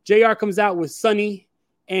 JR comes out with Sonny,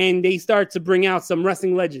 and they start to bring out some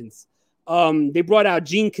wrestling legends. They brought out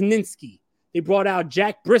Gene Kaninsky. They brought out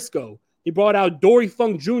Jack Briscoe. They brought out Dory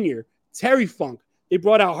Funk Jr., Terry Funk. They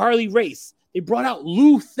brought out Harley Race. They brought out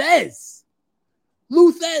Lou Thez.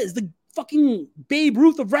 Lou Thez, the fucking Babe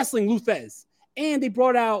Ruth of wrestling, Lou Thez. And they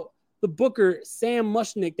brought out the booker, Sam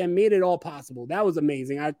Mushnick, that made it all possible. That was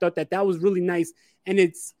amazing. I thought that was really nice. And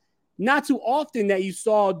it's not too often that you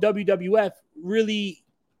saw WWF really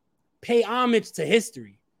pay homage to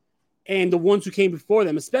history. and the ones who came before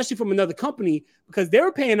them, especially from another company, because they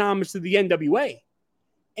were paying homage to the NWA.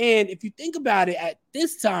 And if you think about it, at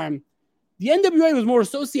this time, the NWA was more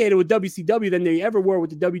associated with WCW than they ever were with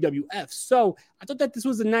the WWF. So I thought that this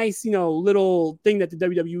was a nice, little thing that the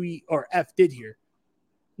WWE or F did here.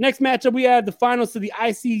 Next matchup, we have the finals to the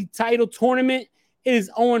IC title tournament. It is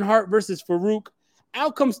Owen Hart versus Farouk.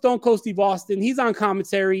 Out comes Stone Cold Steve Austin. He's on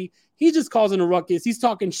commentary. He's just causing a ruckus. He's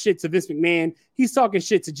talking shit to Vince McMahon. He's talking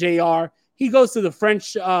shit to JR. He goes to the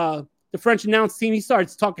French announce team. He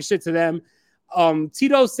starts talking shit to them.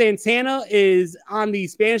 Tito Santana is on the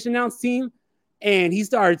Spanish announce team, and he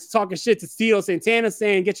starts talking shit to Tito Santana,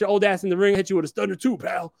 saying, "Get your old ass in the ring. Hit you with a stunner too,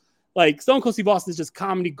 pal." Like, Stone Cold Steve Austin is just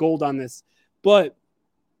comedy gold on this. But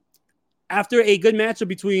after a good matchup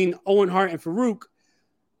between Owen Hart and Farouk,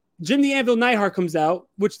 Jim the Anvil Neidhart comes out,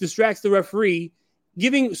 which distracts the referee,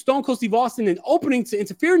 giving Stone Cold Steve Austin an opening to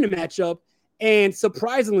interfere in the matchup. And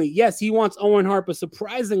surprisingly, yes, he wants Owen Hart, but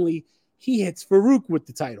surprisingly, he hits Farouk with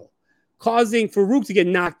the title, causing Farouk to get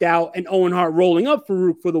knocked out and Owen Hart rolling up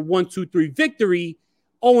Farouk for the 1-2-3 victory.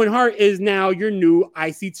 Owen Hart is now your new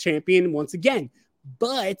IC champion once again.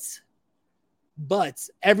 But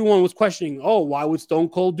everyone was questioning, why would Stone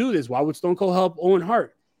Cold do this? Why would Stone Cold help Owen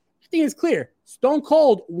Hart? I think it's clear. Stone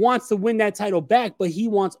Cold wants to win that title back, but he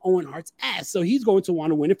wants Owen Hart's ass. So he's going to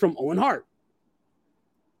want to win it from Owen Hart.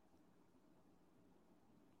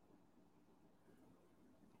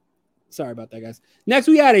 Sorry about that, guys. Next,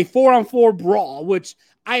 we had a 4-on-4 brawl, which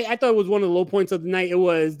I thought was one of the low points of the night. It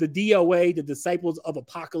was the DOA, the Disciples of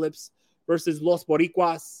Apocalypse, versus Los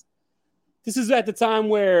Boricuas. This is at the time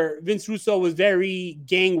where Vince Russo was very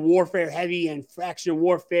gang warfare heavy and faction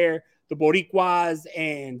warfare. The Boricuas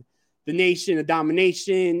and the Nation of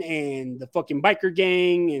Domination and the fucking biker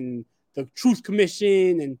gang and the Truth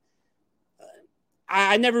Commission. And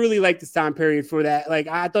I never really liked this time period for that. Like,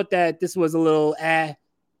 I thought that this was a little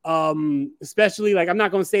especially, like, I'm not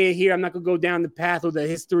going to say it here. I'm not going to go down the path of the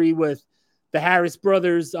history with the Harris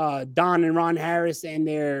brothers, Don and Ron Harris, and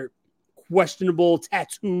their questionable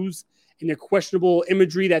tattoos and their questionable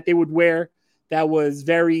imagery that they would wear. That was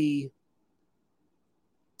very,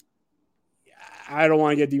 I don't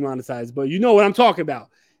want to get demonetized, but you know what I'm talking about.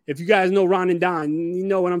 If you guys know Ron and Don, you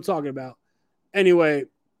know what I'm talking about. Anyway,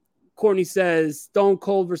 Courtney says Stone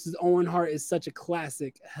Cold versus Owen Hart is such a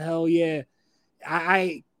classic. Hell yeah.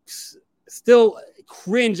 I still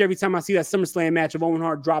cringe every time I see that SummerSlam match of Owen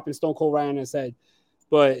Hart dropping Stone Cold right on his head.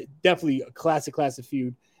 But definitely a classic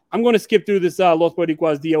feud. I'm going to skip through this Los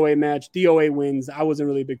Boricuas DOA match. DOA wins. I wasn't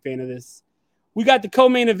really a big fan of this. We got the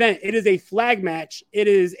co-main event. It is a flag match. It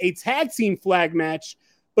is a tag team flag match.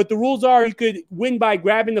 But the rules are you could win by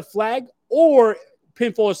grabbing the flag or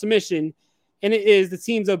pinfall or submission. And it is the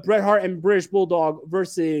teams of Bret Hart and British Bulldog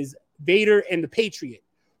versus Vader and the Patriot,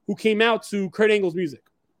 who came out to Kurt Angle's music,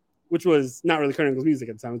 which was not really Kurt Angle's music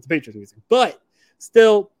at the time. It's the Patriot's music. But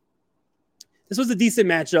still, this was a decent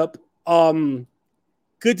matchup.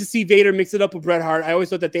 Good to see Vader mix it up with Bret Hart. I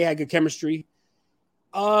always thought that they had good chemistry.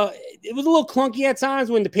 It was a little clunky at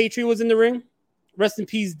times when the Patriot was in the ring. Rest in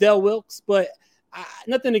peace, Del Wilkes. But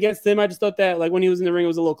nothing against him. I just thought that, like, when he was in the ring, it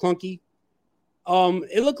was a little clunky.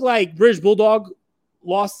 It looked like British Bulldog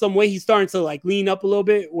lost some weight. He's starting to, like, lean up a little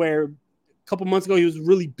bit, where a couple months ago he was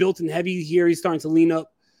really built and heavy. Here he's starting to lean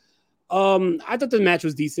up. I thought the match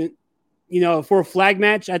was decent. For a flag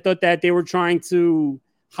match, I thought that they were trying to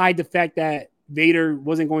hide the fact that Vader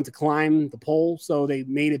wasn't going to climb the pole, so they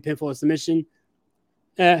made it pinfall or submission.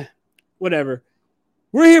 Whatever.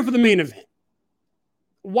 We're here for the main event.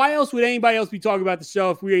 Why else would anybody else be talking about the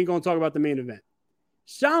show if we ain't going to talk about the main event?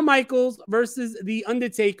 Shawn Michaels versus The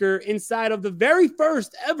Undertaker inside of the very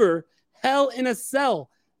first ever Hell in a Cell.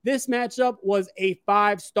 This matchup was a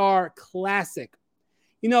 5-star classic.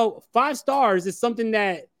 5 stars is something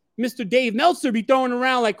that Mr. Dave Meltzer be throwing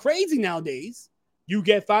around like crazy nowadays. You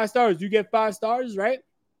get 5 stars, you get 5 stars, right?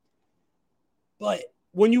 But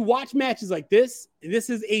when you watch matches like this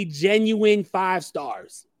is a genuine 5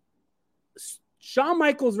 stars. Shawn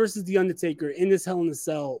Michaels versus The Undertaker in this Hell in a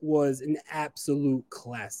Cell was an absolute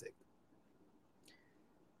classic.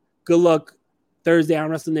 Good luck Thursday on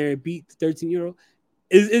WrestleNary. Beat the 13-year-old.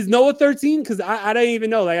 Is Noah 13? Because I didn't even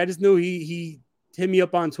know. Like, I just knew he hit me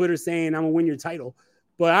up on Twitter saying I'm going to win your title.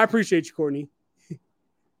 But I appreciate you, Courtney.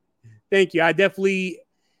 Thank you. I definitely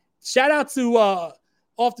shout out to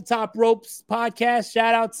Off the Top Ropes podcast.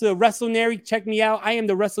 Shout out to WrestleNary. Check me out. I am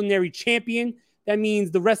the WrestleNary champion. That means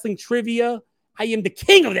the wrestling trivia. I am the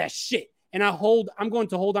king of that shit. And I'm going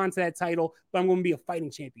to hold on to that title, but I'm going to be a fighting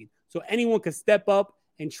champion. So anyone can step up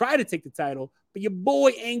and try to take the title, but your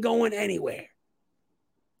boy ain't going anywhere.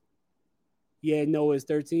 Yeah, Noah is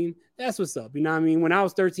 13. That's what's up. You know what I mean? When I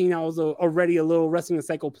was 13, I was already a little wrestling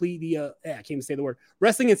encyclopedia. I can't even say the word.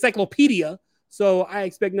 Wrestling encyclopedia. So I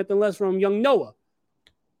expect nothing less from young Noah.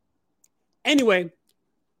 Anyway,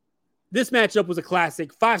 this matchup was a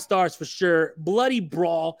classic. 5 stars for sure. Bloody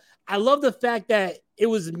brawl. I love the fact that it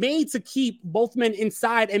was made to keep both men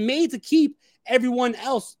inside and made to keep everyone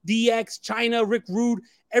else, DX, China, Rick Rude,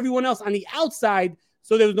 everyone else on the outside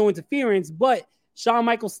so there was no interference. But Shawn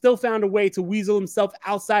Michaels still found a way to weasel himself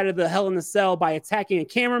outside of the Hell in a Cell by attacking a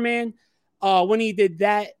cameraman. When he did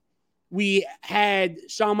that, we had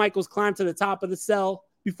Shawn Michaels climb to the top of the cell.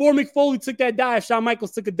 Before Mick Foley took that dive, Shawn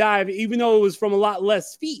Michaels took a dive, even though it was from a lot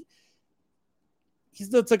less feet. He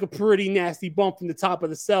still took a pretty nasty bump from the top of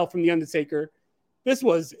the cell from The Undertaker. This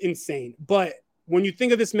was insane. But when you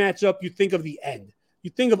think of this matchup, you think of the end. You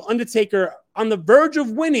think of Undertaker on the verge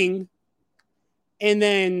of winning, and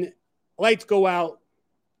then lights go out.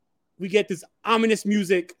 We get this ominous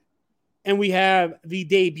music, and we have the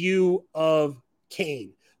debut of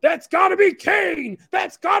Kane. That's got to be Kane.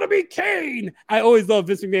 That's got to be Kane. I always love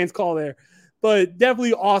Vince McMahon's call there. But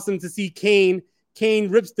definitely awesome to see Kane. Kane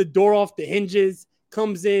rips the door off the hinges,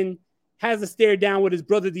 comes in, has a stare down with his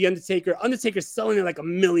brother, The Undertaker. Undertaker's selling it like $1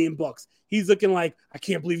 million. He's looking like, I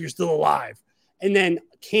can't believe you're still alive. And then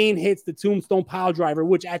Kane hits the Tombstone Piledriver,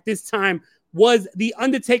 which at this time was The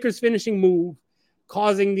Undertaker's finishing move,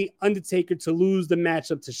 causing The Undertaker to lose the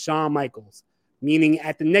matchup to Shawn Michaels. Meaning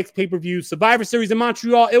at the next pay-per-view, Survivor Series in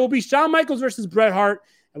Montreal, it will be Shawn Michaels versus Bret Hart,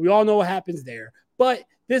 and we all know what happens there. But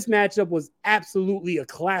this matchup was absolutely a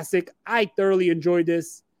classic. I thoroughly enjoyed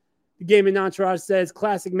this. The Gaming Entourage says,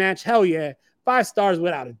 classic match. Hell yeah. 5 stars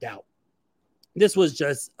without a doubt. This was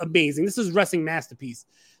just amazing. This is wrestling masterpiece.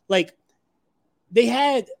 Like, they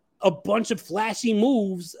had a bunch of flashy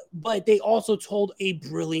moves, but they also told a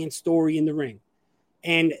brilliant story in the ring.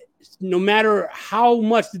 And no matter how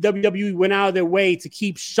much the WWE went out of their way to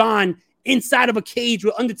keep Shawn inside of a cage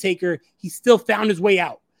with Undertaker, he still found his way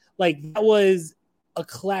out. Like, that was a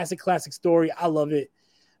classic story. I love it.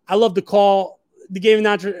 I love the call. The game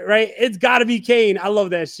not right. It's got to be Kane. I love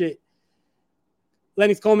that shit.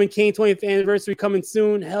 Lennox Coleman, Kane 20th anniversary coming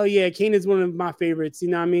soon. Hell yeah. Kane is one of my favorites. You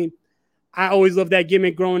know what I mean? I always loved that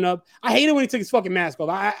gimmick growing up. I hated when he took his fucking mask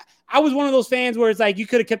off. I was one of those fans where it's like you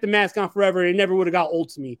could have kept the mask on forever. It never would have got old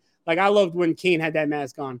to me. Like, I loved when Kane had that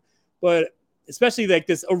mask on. But especially like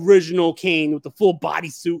this original Kane with the full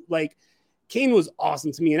bodysuit. Like, Kane was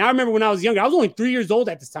awesome to me. And I remember when I was younger, I was only 3 years old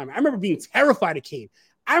at this time. I remember being terrified of Kane.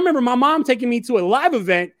 I remember my mom taking me to a live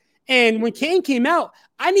event, and when Kane came out,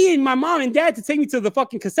 I needed my mom and dad to take me to the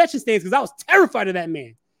fucking concession stands because I was terrified of that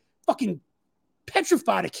man. Fucking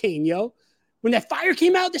petrified of Kane, yo. When that fire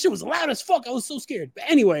came out, that shit was loud as fuck. I was so scared. But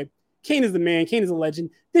anyway, Kane is the man. Kane is a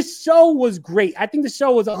legend. This show was great. I think the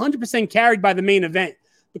show was 100% carried by the main event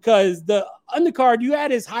because the undercard, you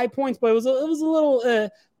had his high points, but it was a little,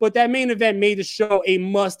 but that main event made the show a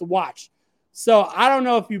must watch. So I don't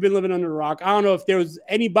know if you've been living under a rock. I don't know if there was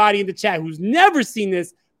anybody in the chat who's never seen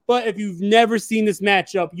this, but if you've never seen this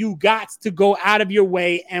matchup, you got to go out of your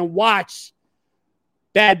way and watch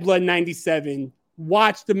Bad Blood 97.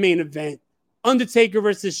 Watch the main event. Undertaker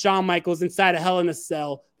versus Shawn Michaels inside of Hell in a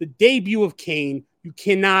Cell. The debut of Kane. You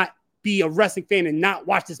cannot be a wrestling fan and not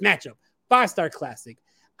watch this matchup. 5-star classic.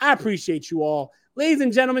 I appreciate you all. Ladies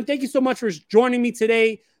and gentlemen, thank you so much for joining me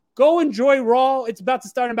today. Go enjoy Raw. It's about to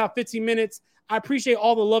start in about 15 minutes. I appreciate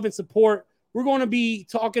all the love and support. We're going to be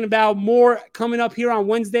talking about more coming up here on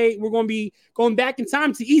Wednesday. We're going to be going back in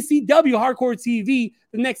time to ECW Hardcore TV,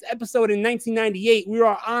 the next episode in 1998. We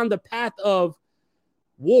are on the path of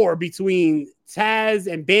war between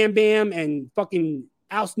Taz and Bam Bam and fucking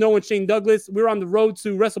Al Snow and Shane Douglas. We're on the road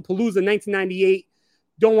to WrestlePalooza 1998.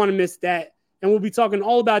 Don't want to miss that. And we'll be talking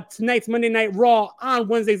all about tonight's Monday Night Raw on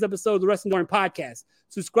Wednesday's episode of the Wrestling During Podcast.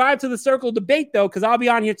 Subscribe to the Circle Debate, though, because I'll be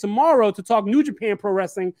on here tomorrow to talk New Japan Pro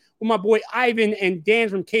Wrestling with my boy Ivan and Dan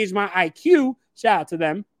from Cage My IQ. Shout out to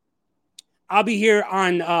them. I'll be here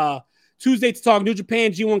on Tuesday to talk New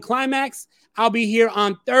Japan G1 Climax. I'll be here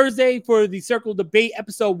on Thursday for the Circle Debate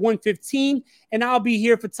episode 115. And I'll be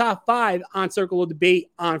here for Top 5 on Circle of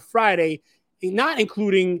Debate on Friday, not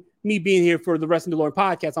including me being here for the Wrestling DeLorean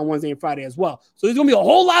podcast on Wednesday and Friday as well. So there's going to be a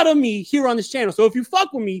whole lot of me here on this channel. So if you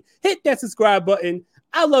fuck with me, hit that subscribe button.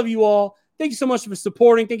 I love you all. Thank you so much for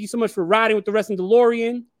supporting. Thank you so much for riding with the Wrestling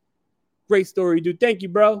DeLorean. Great story, dude. Thank you,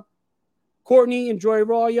 bro. Courtney, enjoy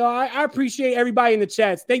Raw, y'all. I appreciate everybody in the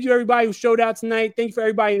chats. Thank you, everybody who showed out tonight. Thank you for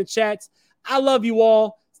everybody in the chats. I love you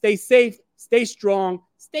all. Stay safe. Stay strong.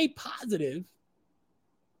 Stay positive.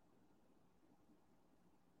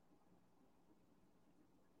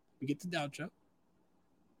 We get to the outro.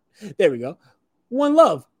 There we go. One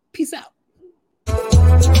love. Peace out.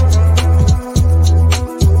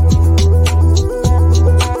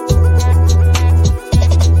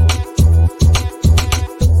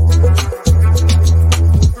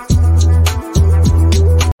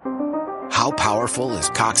 How powerful is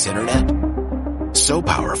Cox Internet? So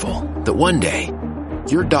powerful that one day,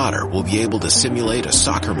 your daughter will be able to simulate a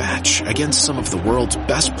soccer match against some of the world's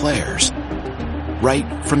best players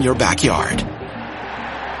right from your backyard.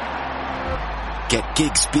 Get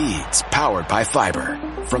gig speeds powered by fiber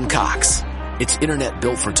from Cox. It's internet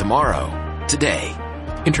built for tomorrow, today.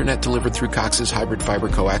 Internet delivered through Cox's hybrid fiber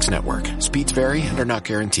coax network. Speeds vary and are not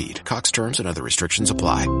guaranteed. Cox terms and other restrictions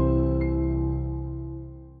apply.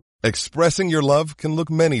 Expressing your love can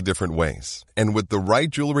look many different ways. And with the right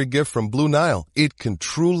jewelry gift from Blue Nile, it can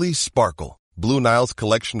truly sparkle. Blue Nile's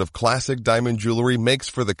collection of classic diamond jewelry makes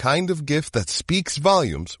for the kind of gift that speaks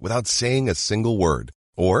volumes without saying a single word.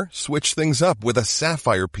 Or switch things up with a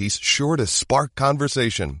sapphire piece sure to spark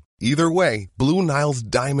conversation. Either way, Blue Nile's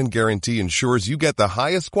diamond guarantee ensures you get the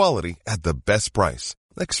highest quality at the best price.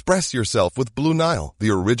 Express yourself with Blue Nile,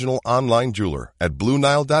 the original online jeweler, at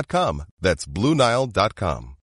BlueNile.com. That's BlueNile.com.